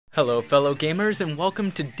Hello fellow gamers and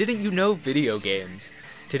welcome to Didn't You Know Video Games.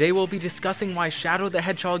 Today we'll be discussing why Shadow the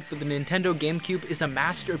Hedgehog for the Nintendo GameCube is a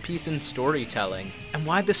masterpiece in storytelling, and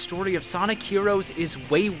why the story of Sonic Heroes is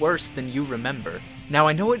way worse than you remember. Now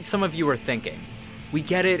I know what some of you are thinking. We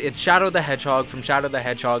get it, it's Shadow the Hedgehog from Shadow the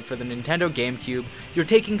Hedgehog for the Nintendo GameCube, you're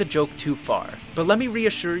taking the joke too far. But let me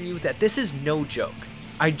reassure you that this is no joke.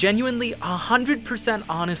 I genuinely 100%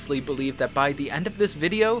 honestly believe that by the end of this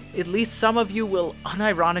video, at least some of you will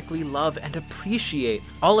unironically love and appreciate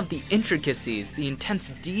all of the intricacies, the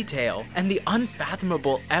intense detail, and the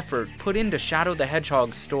unfathomable effort put into Shadow the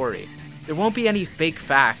Hedgehog's story. There won't be any fake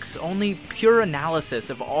facts, only pure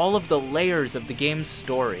analysis of all of the layers of the game's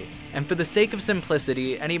story. And for the sake of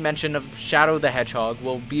simplicity, any mention of Shadow the Hedgehog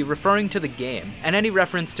will be referring to the game, and any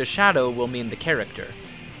reference to Shadow will mean the character.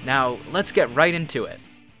 Now, let's get right into it.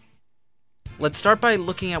 Let's start by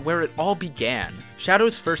looking at where it all began.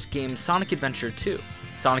 Shadow's first game, Sonic Adventure 2.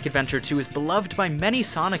 Sonic Adventure 2 is beloved by many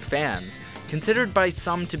Sonic fans, considered by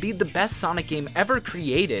some to be the best Sonic game ever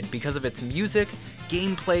created because of its music,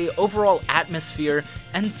 gameplay, overall atmosphere,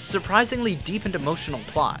 and surprisingly deep and emotional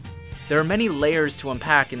plot. There are many layers to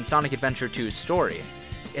unpack in Sonic Adventure 2's story.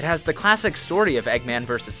 It has the classic story of Eggman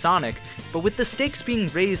vs. Sonic, but with the stakes being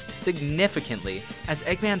raised significantly, as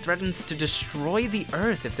Eggman threatens to destroy the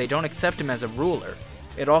Earth if they don't accept him as a ruler.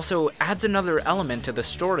 It also adds another element to the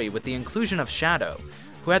story with the inclusion of Shadow,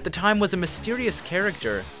 who at the time was a mysterious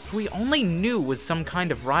character who we only knew was some kind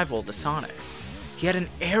of rival to Sonic. He had an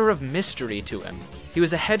air of mystery to him. He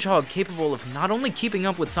was a hedgehog capable of not only keeping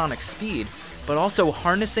up with Sonic's speed, but also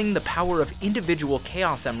harnessing the power of individual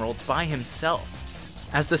Chaos Emeralds by himself.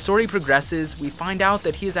 As the story progresses, we find out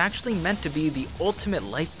that he is actually meant to be the ultimate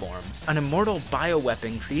life form, an immortal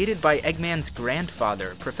bioweapon created by Eggman's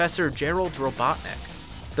grandfather, Professor Gerald Robotnik.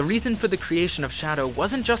 The reason for the creation of Shadow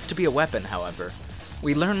wasn't just to be a weapon, however.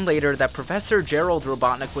 We learn later that Professor Gerald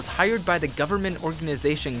Robotnik was hired by the government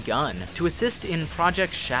organization GUN to assist in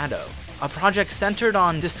Project Shadow, a project centered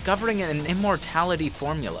on discovering an immortality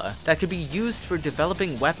formula that could be used for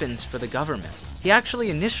developing weapons for the government. He actually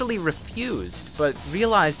initially refused, but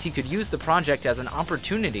realized he could use the project as an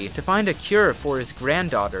opportunity to find a cure for his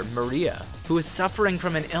granddaughter, Maria, who is suffering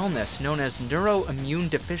from an illness known as neuroimmune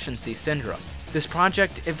deficiency syndrome. This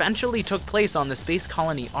project eventually took place on the Space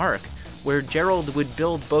Colony Ark, where Gerald would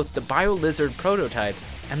build both the BioLizard prototype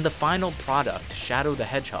and the final product, Shadow the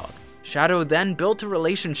Hedgehog. Shadow then built a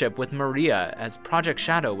relationship with Maria as Project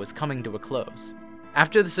Shadow was coming to a close.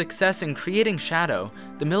 After the success in creating Shadow,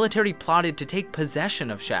 the military plotted to take possession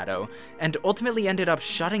of Shadow, and ultimately ended up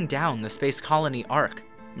shutting down the Space Colony Ark.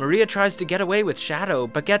 Maria tries to get away with Shadow,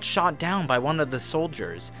 but gets shot down by one of the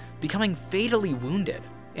soldiers, becoming fatally wounded.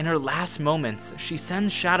 In her last moments, she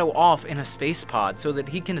sends Shadow off in a space pod so that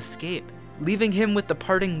he can escape, leaving him with the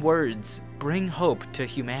parting words, "Bring hope to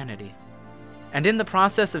humanity." And in the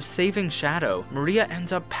process of saving Shadow, Maria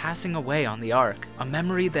ends up passing away on the Ark, a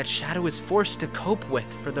memory that Shadow is forced to cope with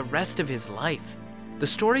for the rest of his life. The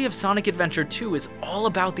story of Sonic Adventure 2 is all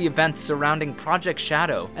about the events surrounding Project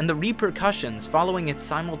Shadow and the repercussions following its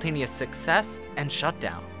simultaneous success and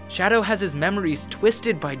shutdown. Shadow has his memories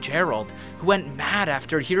twisted by Gerald, who went mad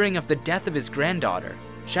after hearing of the death of his granddaughter.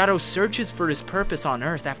 Shadow searches for his purpose on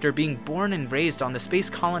Earth after being born and raised on the Space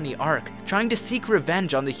Colony Ark, trying to seek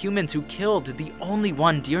revenge on the humans who killed the only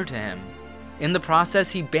one dear to him. In the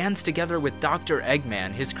process, he bands together with Dr.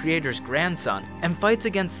 Eggman, his creator's grandson, and fights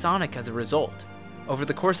against Sonic as a result. Over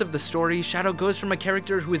the course of the story, Shadow goes from a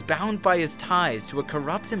character who is bound by his ties to a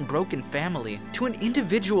corrupt and broken family, to an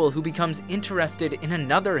individual who becomes interested in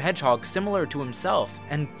another hedgehog similar to himself,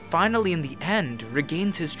 and finally in the end,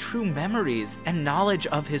 regains his true memories and knowledge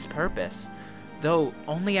of his purpose, though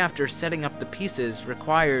only after setting up the pieces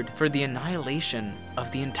required for the annihilation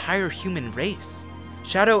of the entire human race.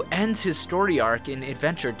 Shadow ends his story arc in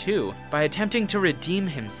Adventure 2 by attempting to redeem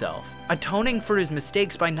himself, atoning for his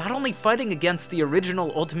mistakes by not only fighting against the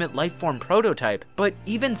original Ultimate Lifeform prototype, but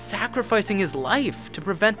even sacrificing his life to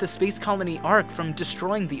prevent the Space Colony Ark from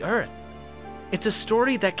destroying the Earth. It's a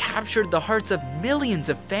story that captured the hearts of millions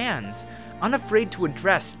of fans, unafraid to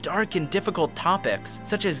address dark and difficult topics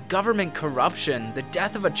such as government corruption, the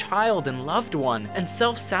death of a child and loved one, and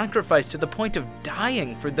self-sacrifice to the point of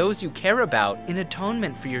dying for those you care about in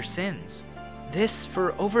atonement for your sins. This,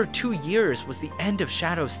 for over 2 years, was the end of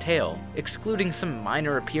Shadow's tale, excluding some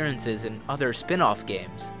minor appearances in other spin-off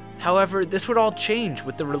games. However, this would all change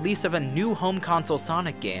with the release of a new home console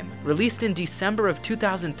Sonic game, released in December of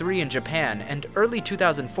 2003 in Japan and early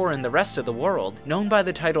 2004 in the rest of the world, known by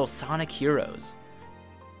the title Sonic Heroes.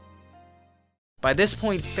 By this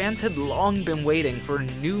point, fans had long been waiting for a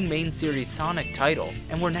new main series Sonic title,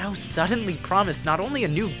 and were now suddenly promised not only a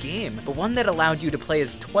new game, but one that allowed you to play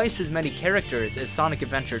as twice as many characters as Sonic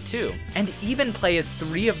Adventure 2, and even play as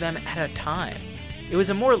 3 of them at a time. It was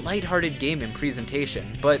a more lighthearted game in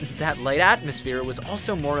presentation, but that light atmosphere was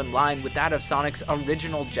also more in line with that of Sonic's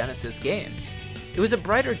original Genesis games. It was a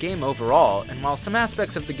brighter game overall, and while some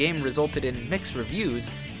aspects of the game resulted in mixed reviews,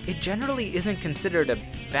 it generally isn't considered a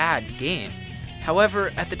bad game.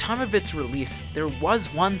 However, at the time of its release, there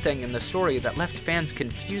was one thing in the story that left fans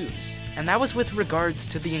confused, and that was with regards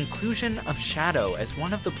to the inclusion of Shadow as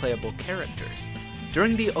one of the playable characters.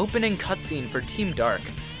 During the opening cutscene for Team Dark,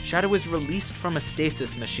 Shadow was released from a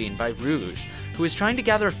stasis machine by Rouge, who was trying to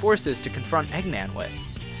gather forces to confront Eggman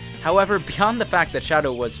with. However, beyond the fact that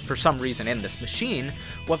Shadow was for some reason in this machine,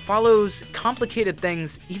 what follows complicated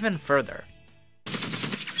things even further.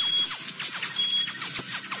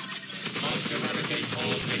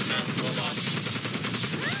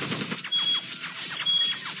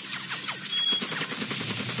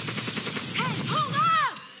 Hey, hold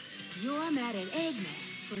up! You're mad at Eggman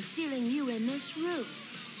for sealing you in this room.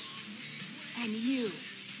 And you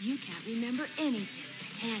can't remember anything,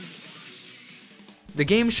 can you? The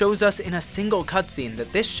game shows us in a single cutscene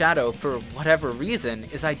that this Shadow, for whatever reason,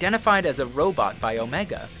 is identified as a robot by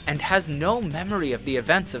Omega, and has no memory of the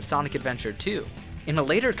events of Sonic Adventure 2. In a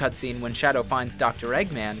later cutscene when Shadow finds Dr.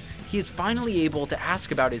 Eggman, he is finally able to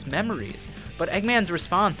ask about his memories, but Eggman's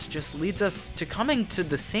response just leads us to coming to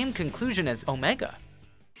the same conclusion as Omega.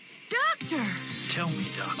 Doctor! Tell me,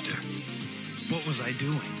 Doctor, what was I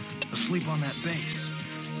doing? Asleep on that base?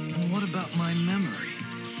 And what about my memory?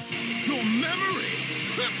 Your memory?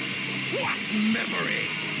 What memory?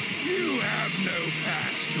 You have no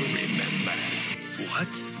past to remember.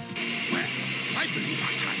 What? Well, I believe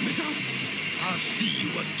our time is up. I'll see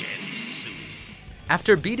you again soon.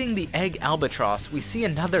 After beating the Egg Albatross, we see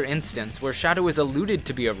another instance where Shadow is alluded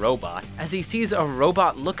to be a robot, as he sees a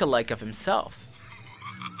robot look-alike of himself.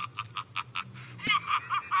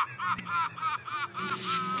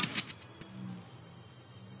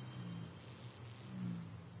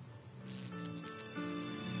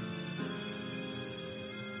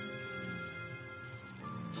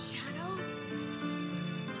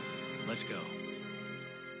 Let's go.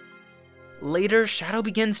 Later, Shadow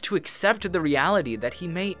begins to accept the reality that he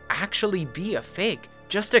may actually be a fake,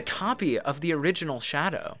 just a copy of the original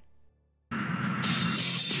Shadow. You'll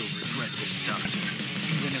regret this, Doctor.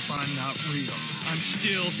 Even if I'm not real, I'm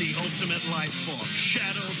still the ultimate life form,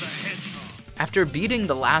 Shadow the Hedgehog. After beating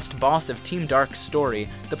the last boss of Team Dark's story,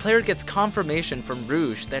 the player gets confirmation from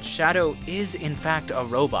Rouge that Shadow is in fact a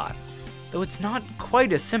robot, though it's not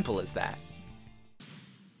quite as simple as that.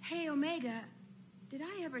 Hey, Omega, did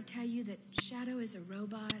I ever tell you that Shadow is a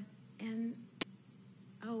robot? And...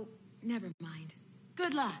 oh, never mind.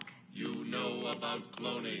 Good luck. You know about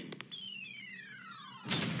cloning.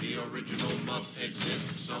 The original must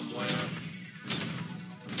exist somewhere.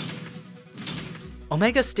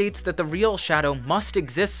 Omega states that the real Shadow must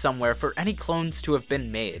exist somewhere for any clones to have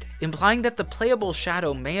been made, implying that the playable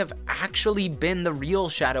Shadow may have actually been the real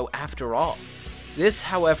Shadow after all. This,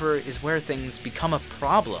 however, is where things become a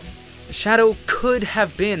problem. Shadow could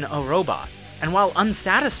have been a robot, and while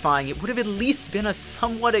unsatisfying, it would have at least been a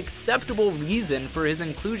somewhat acceptable reason for his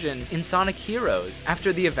inclusion in Sonic Heroes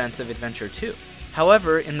after the events of Adventure 2.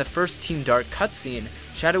 However, in the first Team Dark cutscene,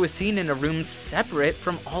 Shadow is seen in a room separate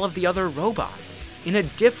from all of the other robots, in a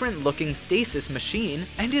different looking stasis machine,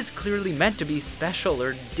 and is clearly meant to be special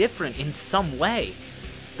or different in some way.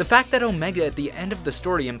 The fact that Omega at the end of the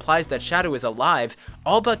story implies that Shadow is alive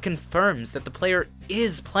all but confirms that the player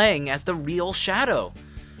is playing as the real Shadow.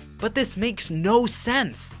 But this makes no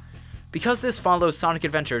sense. Because this follows Sonic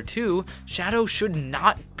Adventure 2, Shadow should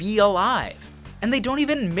not be alive. And they don't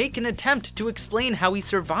even make an attempt to explain how he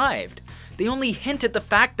survived. They only hint at the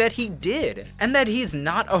fact that he did, and that he's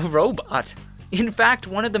not a robot. In fact,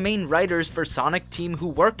 one of the main writers for Sonic Team who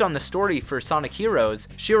worked on the story for Sonic Heroes,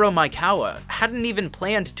 Shiro Maikawa, hadn't even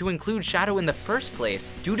planned to include Shadow in the first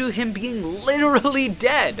place due to him being literally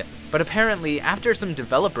dead. But apparently, after some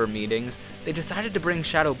developer meetings, they decided to bring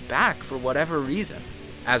Shadow back for whatever reason.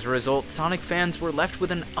 As a result, Sonic fans were left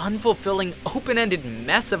with an unfulfilling, open-ended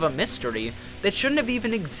mess of a mystery that shouldn't have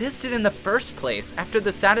even existed in the first place after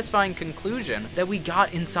the satisfying conclusion that we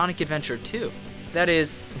got in Sonic Adventure 2. That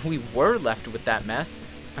is, we were left with that mess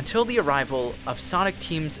until the arrival of Sonic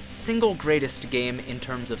Team's single greatest game in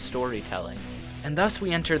terms of storytelling. And thus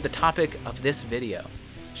we enter the topic of this video,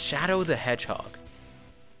 Shadow the Hedgehog.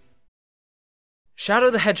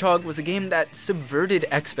 Shadow the Hedgehog was a game that subverted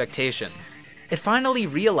expectations. It finally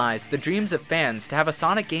realized the dreams of fans to have a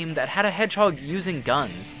Sonic game that had a Hedgehog using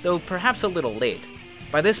guns, though perhaps a little late.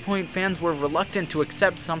 By this point, fans were reluctant to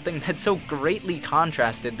accept something that so greatly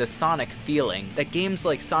contrasted the Sonic feeling that games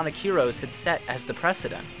like Sonic Heroes had set as the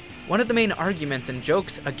precedent. One of the main arguments and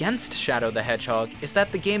jokes against Shadow the Hedgehog is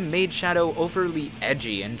that the game made Shadow overly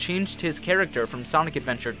edgy and changed his character from Sonic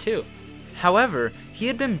Adventure 2. However, he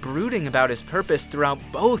had been brooding about his purpose throughout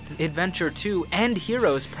both Adventure 2 and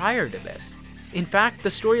Heroes prior to this. In fact, the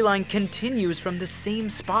storyline continues from the same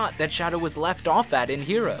spot that Shadow was left off at in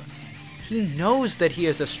Heroes. He knows that he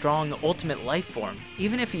is a strong ultimate life form,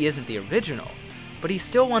 even if he isn't the original, but he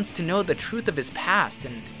still wants to know the truth of his past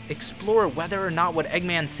and explore whether or not what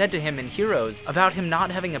Eggman said to him in Heroes about him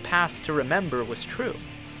not having a past to remember was true.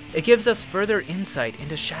 It gives us further insight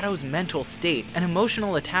into Shadow's mental state and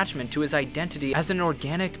emotional attachment to his identity as an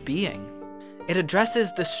organic being. It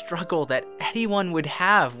addresses the struggle that anyone would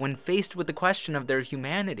have when faced with the question of their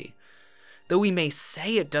humanity. Though we may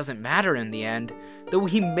say it doesn't matter in the end, though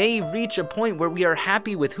we may reach a point where we are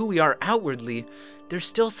happy with who we are outwardly, there's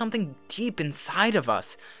still something deep inside of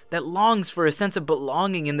us that longs for a sense of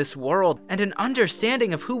belonging in this world and an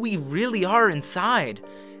understanding of who we really are inside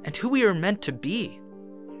and who we are meant to be.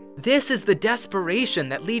 This is the desperation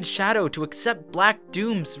that leads Shadow to accept Black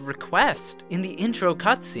Doom's request in the intro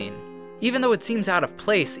cutscene. Even though it seems out of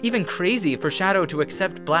place, even crazy for Shadow to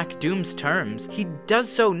accept Black Doom's terms, he does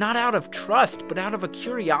so not out of trust, but out of a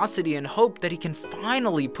curiosity and hope that he can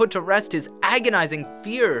finally put to rest his agonizing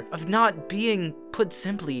fear of not being, put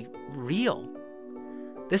simply, real.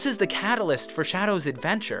 This is the catalyst for Shadow's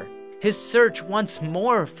adventure, his search once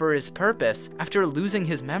more for his purpose after losing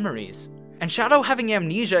his memories. And Shadow having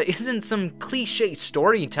amnesia isn't some cliché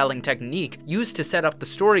storytelling technique used to set up the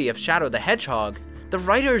story of Shadow the Hedgehog. The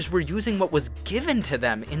writers were using what was given to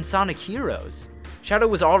them in Sonic Heroes. Shadow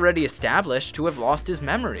was already established to have lost his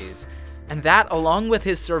memories, and that, along with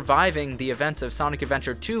his surviving the events of Sonic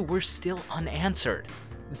Adventure 2, were still unanswered.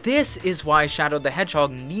 This is why Shadow the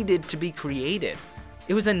Hedgehog needed to be created.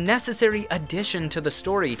 It was a necessary addition to the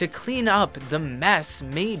story to clean up the mess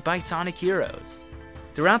made by Sonic Heroes.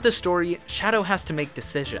 Throughout the story, Shadow has to make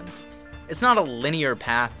decisions. It's not a linear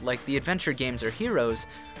path like the adventure games or Heroes,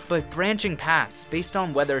 but branching paths based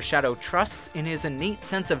on whether Shadow trusts in his innate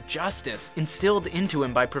sense of justice instilled into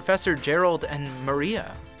him by Professor Gerald and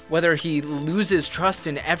Maria, whether he loses trust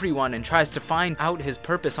in everyone and tries to find out his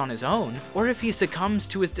purpose on his own, or if he succumbs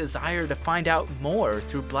to his desire to find out more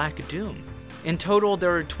through Black Doom. In total,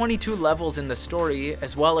 there are 22 levels in the story,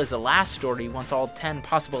 as well as a last story once all 10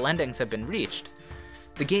 possible endings have been reached.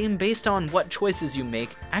 The game, based on what choices you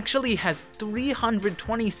make, actually has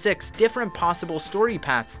 326 different possible story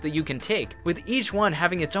paths that you can take, with each one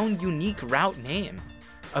having its own unique route name.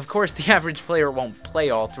 Of course, the average player won't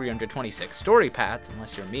play all 326 story paths,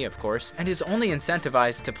 unless you're me of course, and is only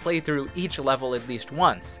incentivized to play through each level at least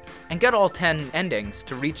once, and get all 10 endings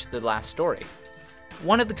to reach the last story.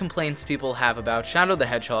 One of the complaints people have about Shadow the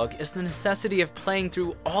Hedgehog is the necessity of playing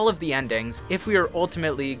through all of the endings if we are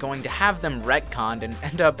ultimately going to have them retconned and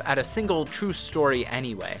end up at a single true story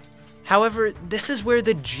anyway. However, this is where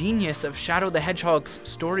the genius of Shadow the Hedgehog's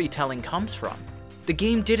storytelling comes from. The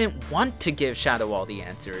game didn't want to give Shadow all the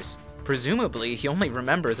answers. Presumably, he only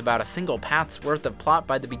remembers about a single path's worth of plot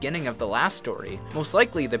by the beginning of the last story, most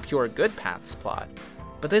likely the pure good path's plot.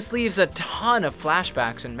 But this leaves a ton of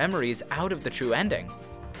flashbacks and memories out of the true ending.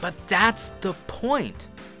 But that's the point.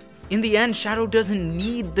 In the end, Shadow doesn't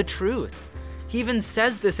need the truth. He even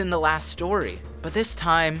says this in the last story, but this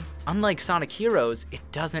time, unlike Sonic Heroes, it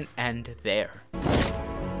doesn't end there.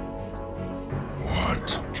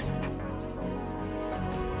 What?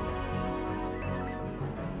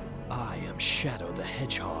 I am Shadow the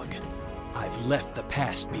Hedgehog. I've left the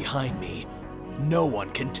past behind me. No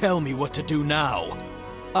one can tell me what to do now.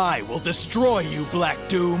 I will destroy you, Black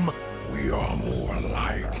Doom! We are more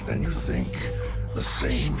alike than you think. The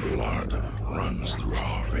same blood runs through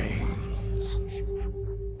our veins.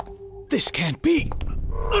 This can't be!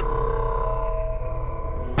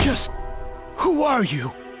 Just... who are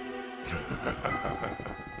you?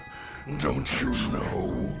 Don't you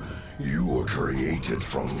know? You were created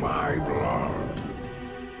from my blood.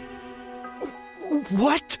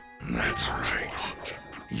 What? That's right.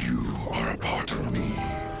 You are a part of me.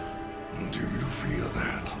 Do you feel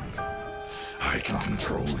that? I can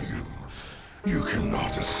control you. You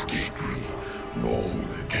cannot escape me, nor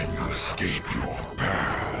can you escape your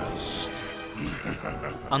past.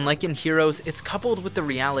 Unlike in Heroes, it's coupled with the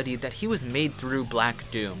reality that he was made through Black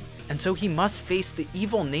Doom, and so he must face the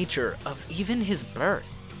evil nature of even his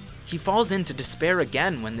birth. He falls into despair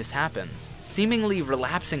again when this happens, seemingly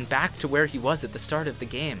relapsing back to where he was at the start of the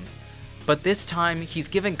game. But this time, he's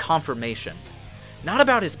given confirmation. Not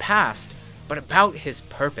about his past, but about his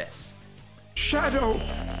purpose. Shadow,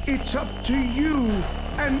 it's up to you,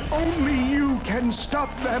 and only you can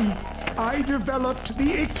stop them. I developed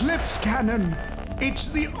the Eclipse Cannon. It's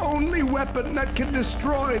the only weapon that can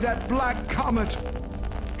destroy that black comet.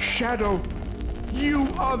 Shadow, you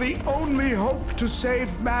are the only hope to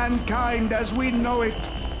save mankind as we know it.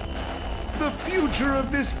 The future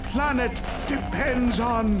of this planet depends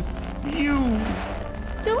on you.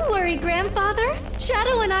 Don't worry, Grandfather.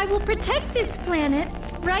 Shadow and I will protect this planet.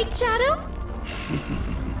 Right, Shadow?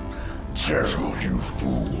 Gerald, you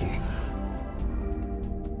fool.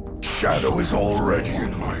 Shadow is already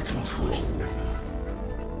in my control.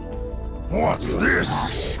 What's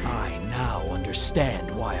this? I now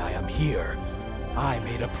understand why I am here. I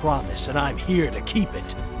made a promise and I'm here to keep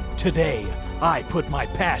it. Today, I put my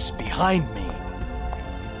past behind me.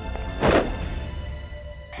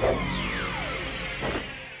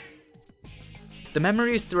 The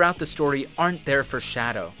memories throughout the story aren't there for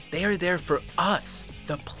Shadow. They are there for us,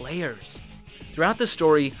 the players. Throughout the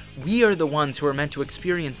story, we are the ones who are meant to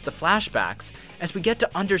experience the flashbacks as we get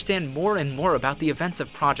to understand more and more about the events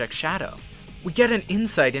of Project Shadow. We get an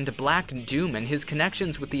insight into Black Doom and his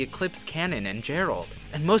connections with the Eclipse Cannon and Gerald.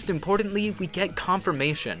 And most importantly, we get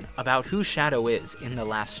confirmation about who Shadow is in the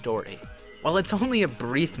last story. While it's only a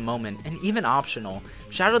brief moment and even optional,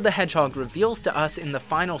 Shadow the Hedgehog reveals to us in the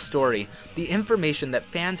final story the information that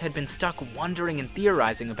fans had been stuck wondering and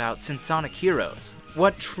theorizing about since Sonic Heroes.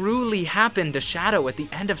 What truly happened to Shadow at the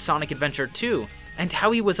end of Sonic Adventure 2, and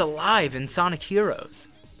how he was alive in Sonic Heroes.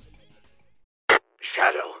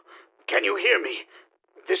 Shadow, can you hear me?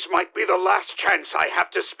 This might be the last chance I have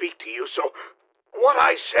to speak to you, so what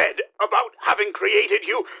I said about having created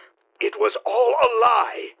you, it was all a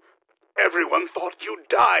lie. Everyone thought you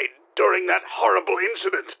died during that horrible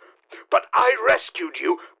incident, but I rescued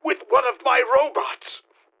you with one of my robots.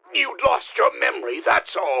 You lost your memory,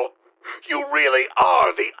 that's all. You really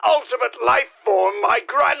are the ultimate life form my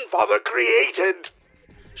grandfather created.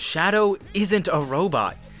 Shadow isn't a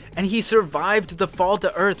robot, and he survived the fall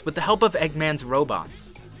to Earth with the help of Eggman's robots.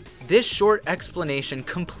 This short explanation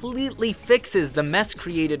completely fixes the mess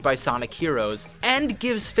created by Sonic Heroes and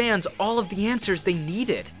gives fans all of the answers they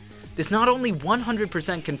needed. This not only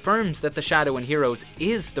 100% confirms that the Shadow in Heroes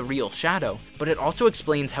is the real Shadow, but it also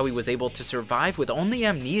explains how he was able to survive with only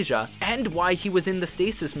amnesia and why he was in the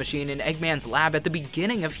stasis machine in Eggman's lab at the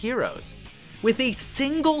beginning of Heroes. With a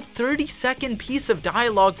single 30-second piece of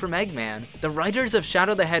dialogue from Eggman, the writers of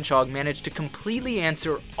Shadow the Hedgehog managed to completely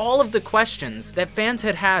answer all of the questions that fans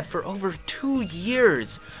had had for over 2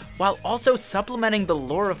 years, while also supplementing the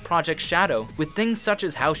lore of Project Shadow with things such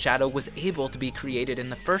as how Shadow was able to be created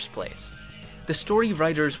in the first place. The story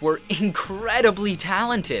writers were incredibly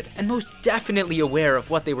talented and most definitely aware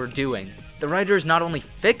of what they were doing. The writers not only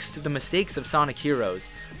fixed the mistakes of Sonic Heroes,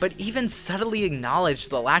 but even subtly acknowledged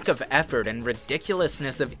the lack of effort and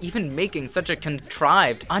ridiculousness of even making such a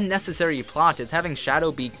contrived, unnecessary plot as having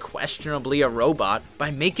Shadow be questionably a robot by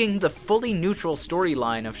making the fully neutral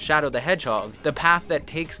storyline of Shadow the Hedgehog the path that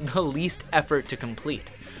takes the least effort to complete,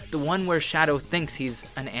 the one where Shadow thinks he's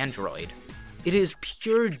an android. It is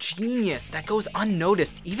pure genius that goes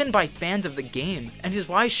unnoticed even by fans of the game, and is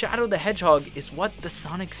why Shadow the Hedgehog is what the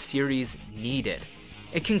Sonic series needed.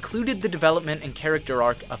 It concluded the development and character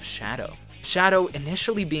arc of Shadow. Shadow,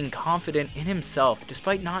 initially being confident in himself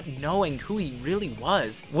despite not knowing who he really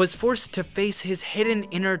was forced to face his hidden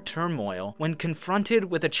inner turmoil when confronted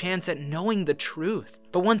with a chance at knowing the truth.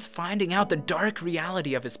 But once finding out the dark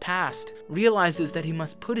reality of his past, realizes that he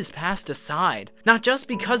must put his past aside, not just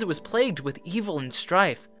because it was plagued with evil and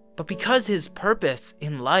strife, but because his purpose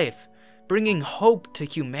in life, bringing hope to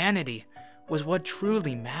humanity, was what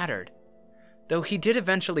truly mattered. Though he did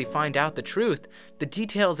eventually find out the truth, the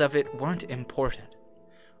details of it weren't important.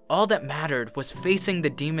 All that mattered was facing the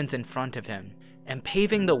demons in front of him and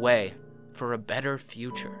paving the way for a better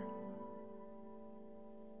future.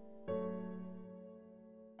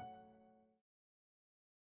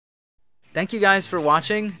 Thank you guys for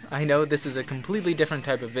watching. I know this is a completely different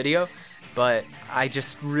type of video, but I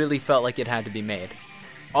just really felt like it had to be made.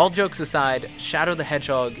 All jokes aside, Shadow the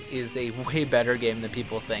Hedgehog is a way better game than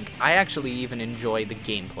people think. I actually even enjoy the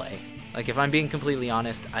gameplay. Like, if I'm being completely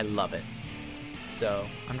honest, I love it. So,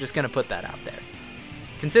 I'm just gonna put that out there.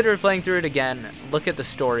 Consider playing through it again, look at the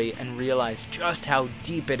story, and realize just how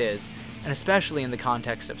deep it is, and especially in the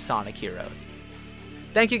context of Sonic Heroes.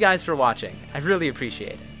 Thank you guys for watching. I really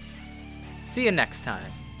appreciate it. See you next time.